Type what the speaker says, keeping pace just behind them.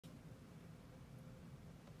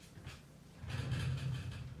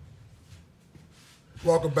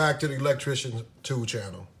Welcome back to the Electrician 2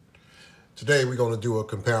 channel. Today we're going to do a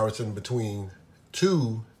comparison between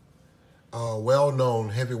two well-known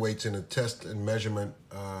heavyweights in the test and measurement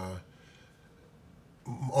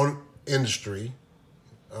industry.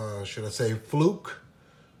 Should I say FLUKE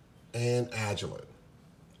and AGILENT.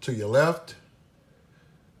 To your left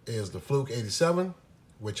is the FLUKE 87,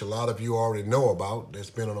 which a lot of you already know about. It's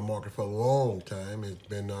been on the market for a long time. It's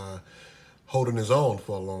been holding its own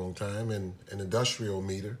for a long time in an industrial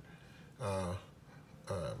meter.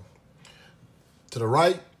 To the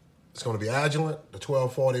right, it's going to be AGILENT, the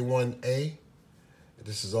 1241A.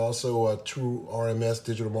 This is also a true TRMS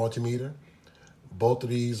digital multimeter. Both of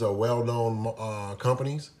these are well-known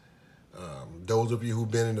companies. Those of you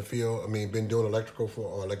who've been in the field, been doing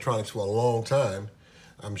electronics for a long time,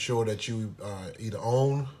 I'm sure that you either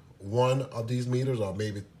own one of these meters or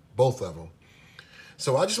maybe both of them.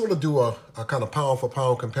 So I just want to do a kind of pound for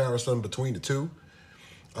pound comparison between the two.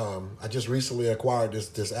 I just recently acquired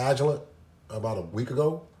this AGILENT about a week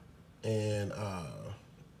ago, and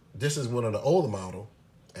this is one of the older model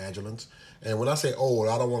AGILENTs. And when I say old,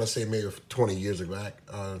 I don't want to say maybe 20 years back,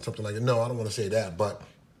 something like that. No, I don't want to say that. But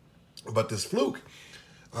this FLUKE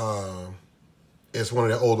is one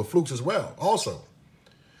of the older FLUKEs as well, also.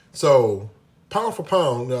 So pound for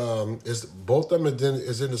pound, is both of them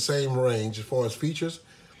is in the same range as far as features.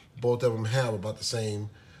 Both of them have about the same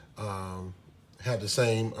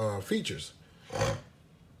features.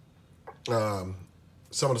 Some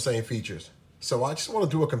of the same features. So I just want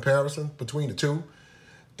to do a comparison between the two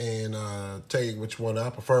and tell you which one I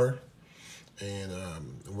prefer and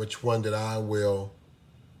which one that I will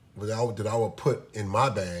put in my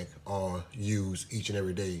bag or use each and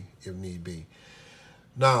every day if need be.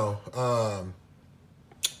 Now,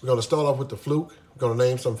 we're going to start off with the FLUKE. We're going to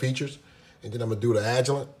name some features, and then I'm going to do the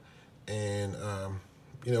AGILENT. And,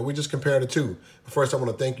 we just compare the two. But first, I want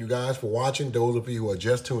to thank you guys for watching. Those of you who are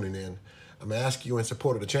just tuning in, I'm going to ask you in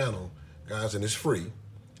support of the channel, guys, and it's free.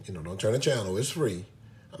 Don't turn the channel. It's free.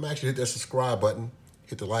 I'm actually hit that subscribe button,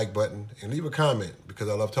 hit the like button, and leave a comment because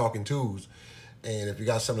I love talking tools. And if you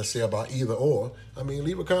got something to say about either or,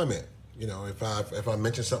 leave a comment. If I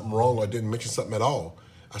mentioned something wrong or didn't mention something at all,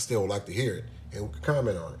 I still would like to hear it and we can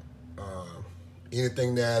comment on it.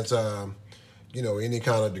 Anything that's, any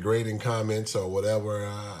kind of degrading comments or whatever,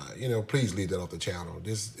 please leave that off the channel.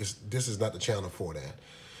 This is not the channel for that.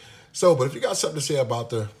 So, but if you got something to say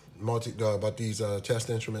about these test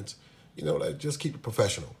instruments, just keep it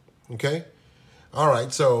professional. Okay. All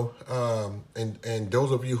right. So, and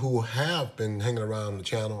those of you who have been hanging around the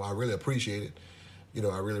channel, I really appreciate it.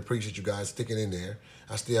 I really appreciate you guys sticking in there.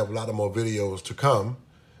 I still have a lot of more videos to come,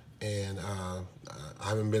 and I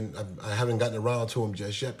haven't gotten around to them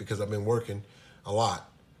just yet because I've been working a lot.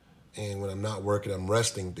 And when I'm not working, I'm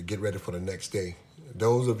resting to get ready for the next day.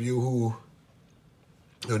 Those of you who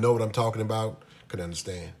know what I'm talking about can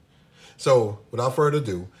understand. So without further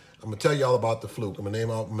ado, I'm gonna tell you all about the FLUKE. I'm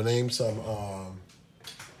gonna name some,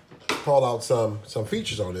 call out some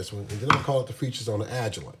features on this one, and then I'll call out the features on the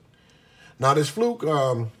AGILENT. Now this FLUKE,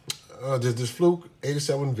 this FLUKE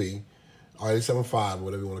 87V, or 87V,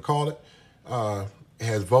 whatever you want to call it, it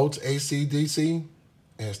has volts AC DC,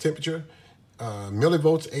 it has temperature,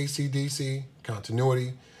 millivolts AC DC,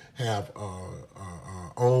 continuity, have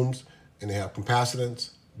ohms, and they have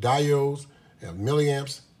capacitance, diodes, they have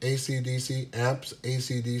milliamps, AC DC, amps,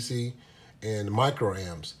 AC DC, and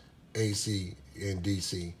microamps, AC and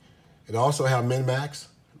DC. It also have min-max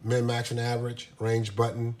and average, range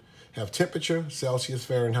button, have temperature, Celsius,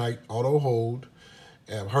 Fahrenheit, auto hold,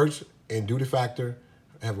 have hertz and duty factor,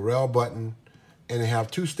 have a rel button, and they have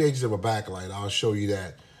 2 stages of a backlight. I'll show you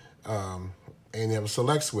that. And they have a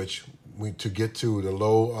select switch to get to the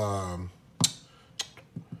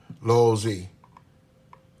low Z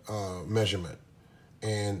measurement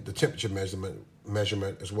and the temperature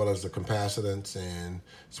measurement as well as the capacitance and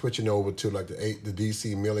switching over to like the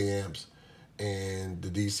DC milliamps and the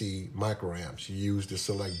DC microamps. You use the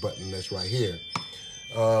select button that's right here.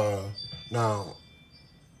 Now,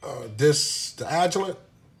 the AGILENT,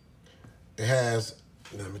 it has,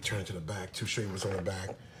 let me turn to the back to show you what's on the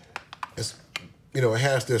back. It's, it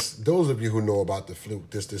has this, those of you who know about the FLUKE,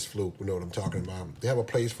 this FLUKE, you know what I'm talking about. They have a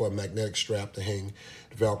place for a magnetic strap to hang,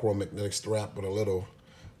 the Velcro magnetic strap with a little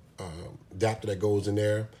adapter that goes in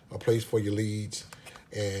there, a place for your leads,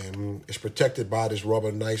 and it's protected by this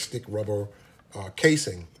nice thick rubber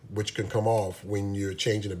casing, which can come off when you're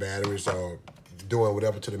changing the batteries or doing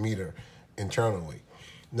whatever to the meter internally.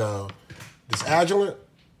 Now, this AGILENT,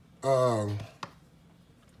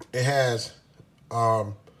 it has,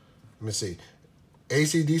 let me see,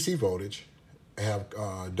 AC/DC voltage. I have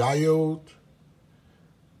diode,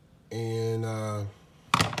 And let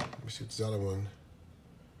me see what's the other one.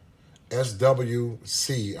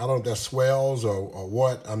 SWC. I don't know if that swells or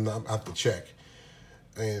what. I have to check.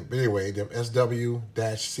 But anyway, the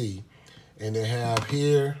SW-C. And they have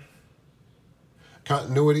here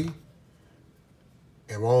continuity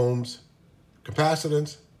and ohms,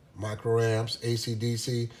 capacitance, microamps,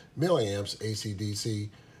 AC/DC, milliamps, AC/DC,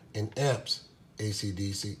 and amps,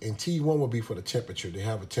 AC/DC. And T1 will be for the temperature. They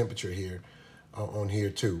have a temperature here on here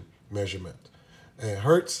too, measurement. And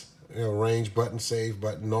hertz, range button, save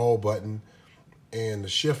button, all button, and the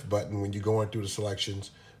shift button when you're going through the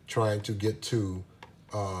selections, trying to get to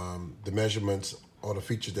the measurements or the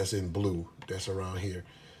features that's in blue, that's around here.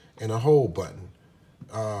 And a hold button.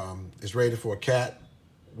 It's rated for a cat,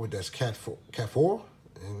 that's cat 4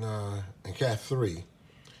 and cat 3.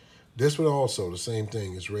 This one also, the same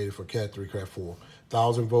thing, is rated for cat 3, cat 4.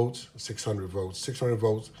 1,000 volts, 600 volts, 600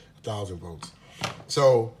 volts, 1,000 volts.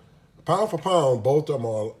 So pound for pound, both of them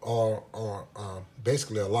are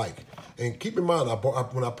basically alike. And keep in mind,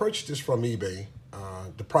 when I purchased this from eBay,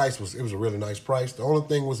 the price was a really nice price. The only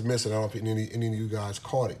thing was missing, I don't know if any of you guys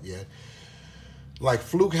caught it yet. Like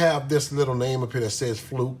Fluke have this little name up here that says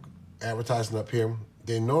Fluke, advertising up here.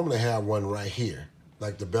 They normally have one right here,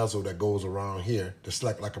 like the bezel that goes around here. To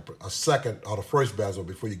select like a second or the first bezel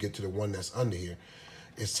before you get to the one that's under here.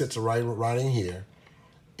 It sits right in here.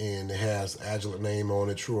 And it has AGILENT name on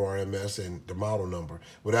it, true RMS, and the model number.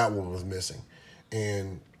 Well, that one was missing.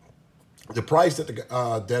 And the price that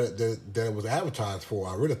that it was advertised for,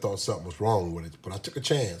 I really thought something was wrong with it. But I took a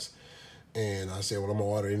chance. And I said, well, I'm going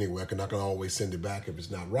to order it anyway. I can always send it back if it's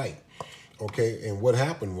not right. Okay, and what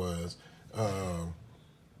happened was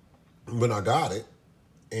when I got it,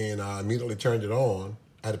 and I immediately turned it on,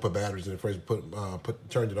 I had to put batteries in it first,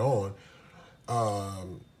 turned it on,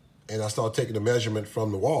 and I started taking the measurement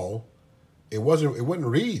from the wall. It wouldn't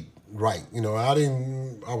read right. I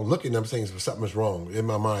was looking at them saying something was wrong. In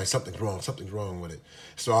my mind, something's wrong with it.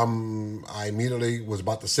 So I immediately was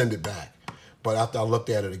about to send it back. But after I looked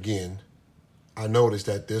at it again, I noticed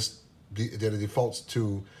that it defaults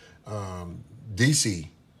to DC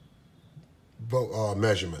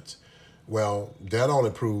measurements. Well, that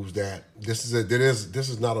only proves that this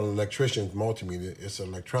is not an electrician's multimeter. It's an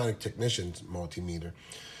electronic technician's multimeter.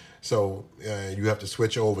 So you have to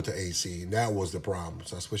switch over to AC, and that was the problem.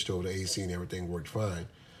 So I switched over to AC, and everything worked fine.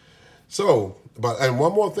 So, and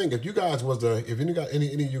one more thing, if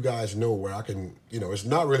any of you guys know where I can, it's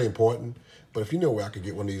not really important, but if you know where I could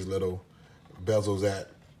get one of these little bezels at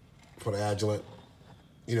for the AGILENT,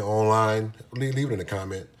 online, leave it in the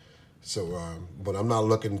comment. So, but I'm not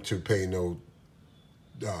looking to pay no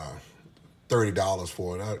 $30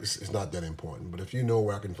 for it. It's not that important. But if you know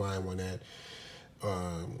where I can find one at,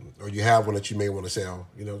 or you have one that you may want to sell,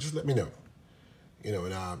 just let me know.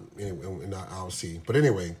 And I'll see. But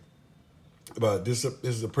anyway, but this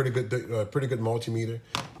is a pretty good multimeter.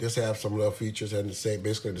 This has some little features and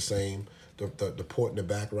basically the same. The port in the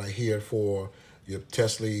back right here for your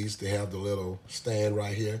Teslas. They have the little stand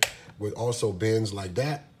right here with also bends like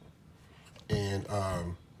that. And,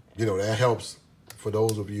 that helps for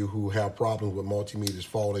those of you who have problems with multimeters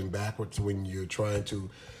falling backwards when you're trying to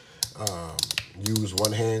use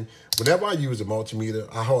one hand. Whenever I use a multimeter,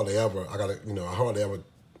 I hardly ever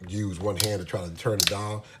use one hand to try to turn the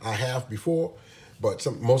dial. I have before, but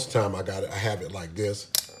most of the time I have it like this,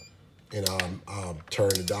 and I'll turn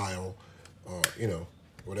the dial, or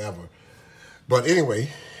whatever. But anyway,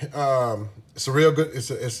 it's a real good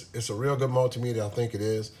multimeter. I think it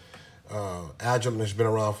is. AGILENT has been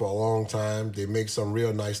around for a long time. They make some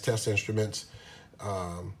real nice test instruments,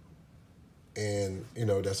 and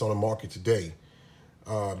that's on the market today.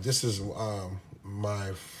 This is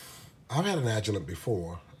I've had an AGILENT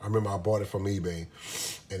before. I remember I bought it from eBay,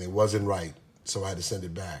 and it wasn't right, so I had to send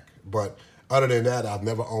it back. But other than that, I've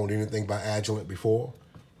never owned anything by AGILENT before,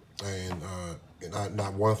 and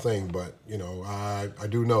not one thing. But I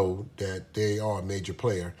do know that they are a major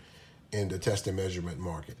player in the test and measurement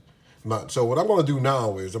market. So what I'm going to do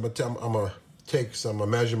now is I'm going to take some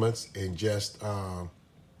measurements and just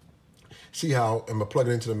see how I'm going to plug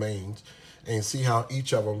it into the mains and see how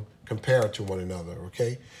each of them compare to one another.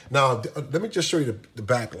 Okay. Now let me just show you the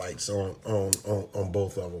backlights on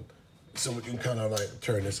both of them, so we can kind of like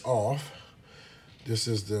turn this off.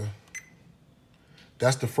 That's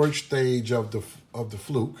the first stage of the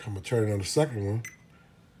FLUKE. I'm gonna turn it on the second one.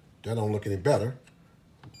 That don't look any better.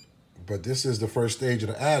 But this is the first stage of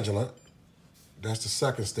the AGILENT. That's the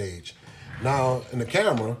second stage. Now, in the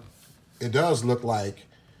camera, it does look like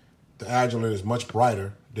the AGILENT is much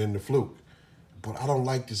brighter than the FLUKE. But I don't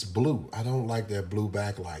like this blue. I don't like that blue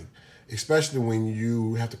backlight. especially when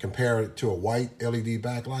you have to compare it to a white LED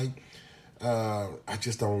backlight. I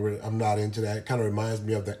just don't really, I'm not into that. It kind of reminds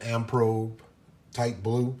me of the Amprobe type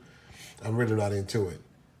blue. I'm really not into it.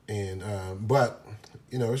 And but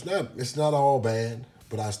you know, it's not all bad,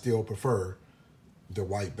 but I still prefer the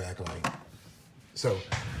white backlight. So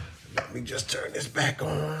let me just turn this back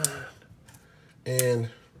on, and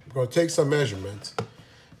I'm going to take some measurements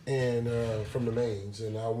and from the mains,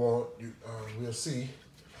 and I want you. We'll see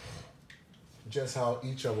just how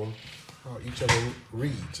each of them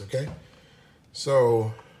reads. Okay,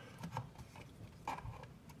 so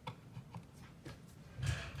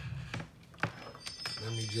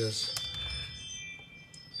let me just.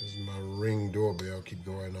 This is my Ring doorbell keep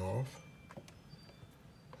going off.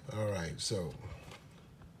 All right, so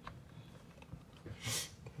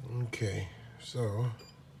okay, so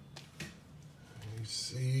let me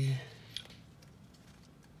see.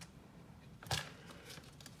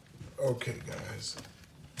 Okay, guys.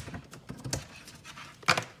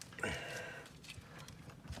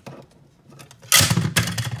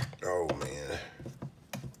 Oh man.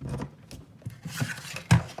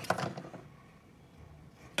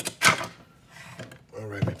 All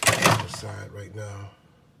right, let me put it aside right now.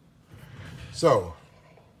 So,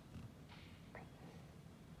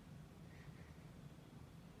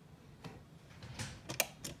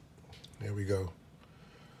 there we go.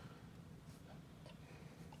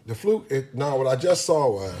 The FLUKE, now what I just saw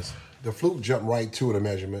was the FLUKE jumped right to the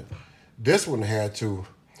measurement. This one had to,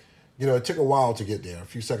 you know, it took a while to get there, a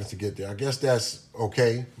few seconds to get there. I guess that's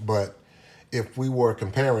okay, but if we were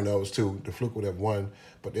comparing those two, the FLUKE would have won,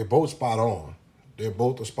 but they're both spot on. They're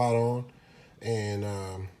both spot on, and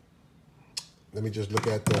let me just look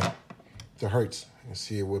at the hertz and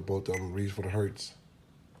see what both of them reads for the hertz.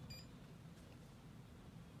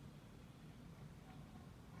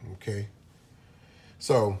 Okay.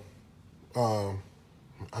 So,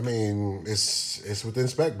 I mean, it's within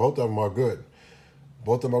spec. Both of them are good.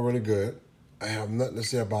 Both of them are really good. I have nothing to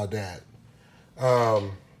say about that.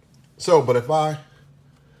 So, but if I,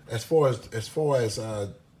 as far as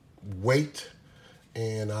weight,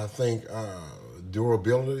 and I think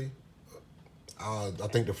durability, I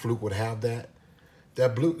think the FLUKE would have that. The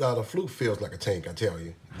FLUKE feels like a tank. I tell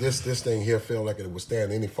you, this thing here feels like it would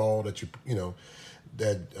withstand any fall that you know.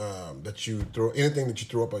 That you throw, anything that you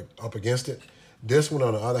throw up against it. This one,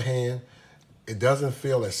 on the other hand, it doesn't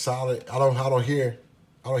feel as solid. I don't hear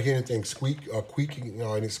anything squeak or queaking, you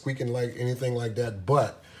know, any squeaking like anything like that.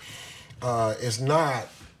 But it's not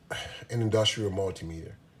an industrial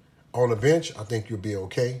multimeter. On the bench, I think you'll be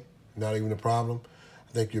okay. Not even a problem.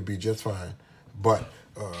 I think you'll be just fine. But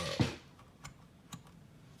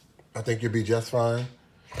I think you'll be just fine.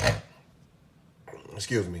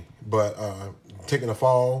 Excuse me. But taking a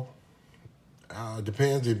fall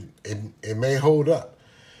depends. It may hold up.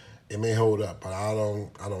 It may hold up, but I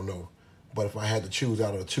don't know. But if I had to choose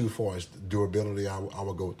out of the two for its durability, I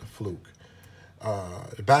would go with the FLUKE.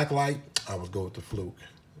 The backlight, I would go with the FLUKE.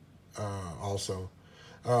 Also,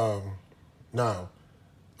 now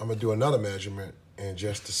I'm gonna do another measurement, and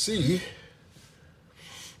just to see.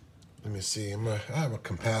 Let me see. I have a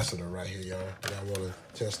capacitor right here, y'all, that I want to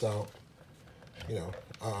test out. You know,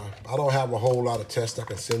 I don't have a whole lot of tests I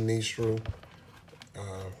can send these through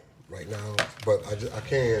right now, but I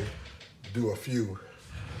can do a few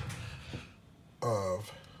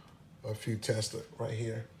tests right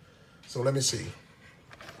here. So let me see.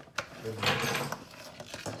 Let me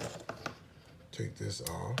take this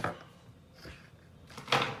off.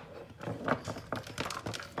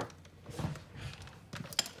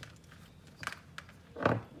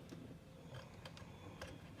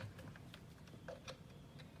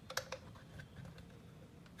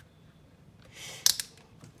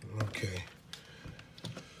 Okay.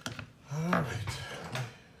 All right.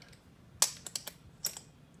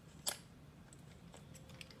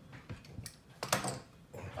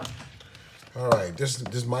 All right. This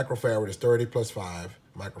microfarad is 30 plus 5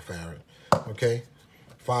 microfarad. Okay.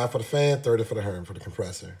 5 for the fan, 30 for the Herm for the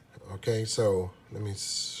compressor. Okay. So let me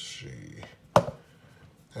see. All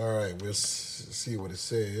right. We'll see what it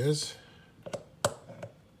says.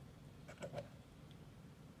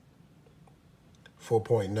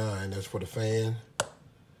 4.9, that's for the fan.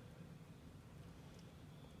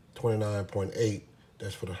 29.8,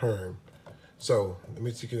 that's for the Herm. So let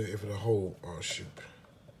me see if it'll hold. Oh shoot.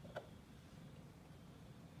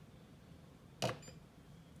 I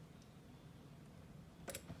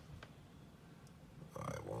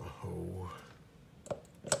won't hold.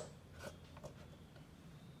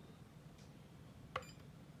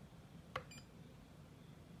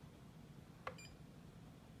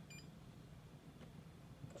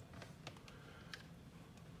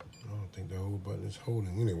 the whole button is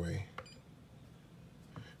holding anyway.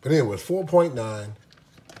 But anyway, it's 4.9,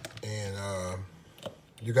 and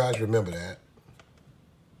you guys remember that.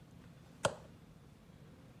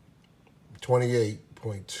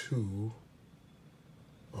 28.2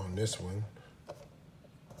 on this one.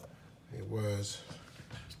 It was,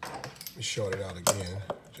 let me short it out again,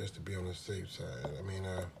 just to be on the safe side. I mean,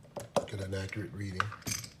 get an accurate reading.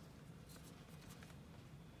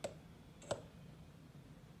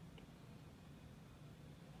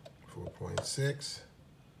 .6,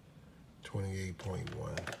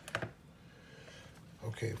 28.1.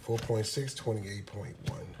 Okay, 4.6, 28.1.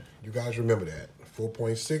 You guys remember that.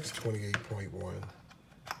 4.6, 28.1.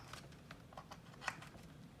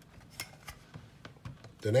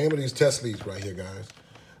 The name of these test leads right here, guys,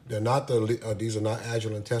 they're not these are not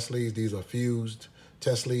Agilent test leads. These are fused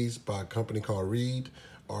test leads by a company called Reed,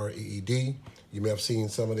 R-E-E-D. You may have seen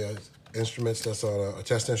some of the instruments that's on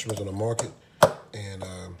test instruments on the market, and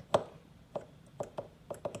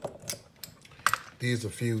these are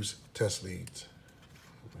fused test leads.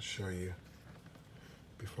 I'm gonna show you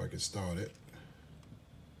before I get started.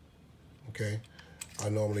 Okay, I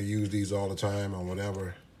normally use these all the time on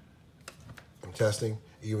whatever I'm testing,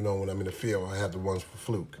 even though when I'm in the field, I have the ones for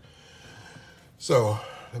FLUKE. So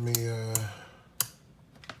let me,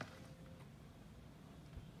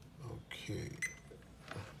 okay.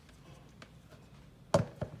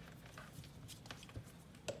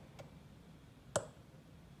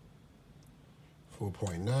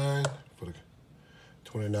 .9 for the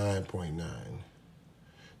 29.9.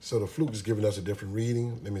 So the FLUKE is giving us a different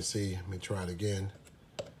reading. Let me see, let me try it again,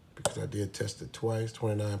 because I did test it twice,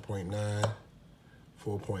 29.9,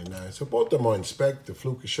 4.9. So both of them are in spec. The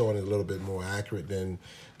FLUKE is showing it a little bit more accurate than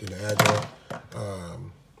the Agilent,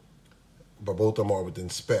 but both of them are within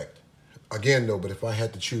spec. Again though, but if I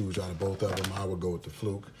had to choose out of both of them, I would go with the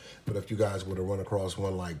FLUKE. But if you guys were to run across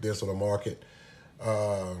one like this on the market,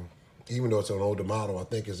 even though it's an older model, I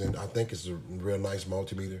think it's a real nice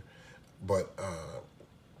multimeter. But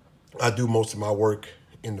I do most of my work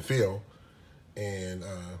in the field, and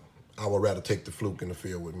I would rather take the FLUKE in the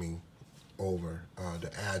field with me over the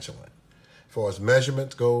Agilent. As far as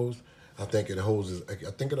measurements goes, I think it'll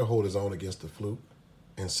hold its own against the FLUKE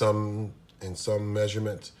in some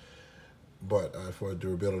measurements. But for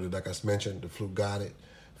durability, like I mentioned, the FLUKE got it.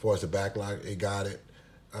 As far as the backlight, it got it.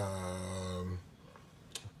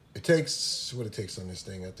 It takes, what it takes on this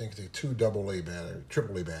thing, I think it's 2 AAA batteries,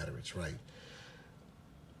 AAA batteries, right?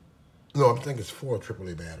 No, I think it's 4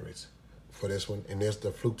 AAA batteries for this one, and there's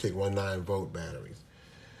the FLUKE take 19-volt batteries.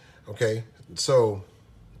 Okay, so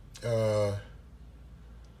other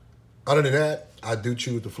than that, I do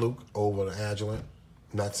choose the FLUKE over the Agilent.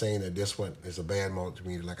 I'm not saying that this one is a bad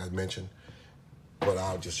multimeter, like I mentioned, but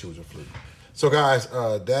I'll just choose a FLUKE. So guys,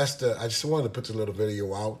 I just wanted to put this little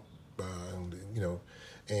video out, you know,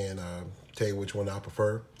 and tell you which one I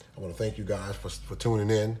prefer. I want to thank you guys for tuning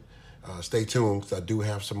in. Stay tuned, because I do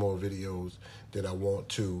have some more videos that I want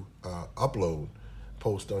to upload,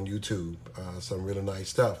 post on YouTube, some really nice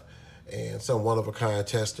stuff, and some one-of-a-kind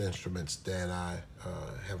test instruments that I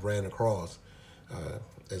have ran across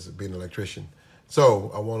as being an electrician.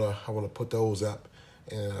 So I wanna put those up,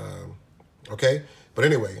 and okay. But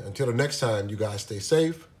anyway, until the next time, you guys stay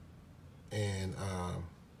safe and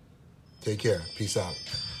take care. Peace out.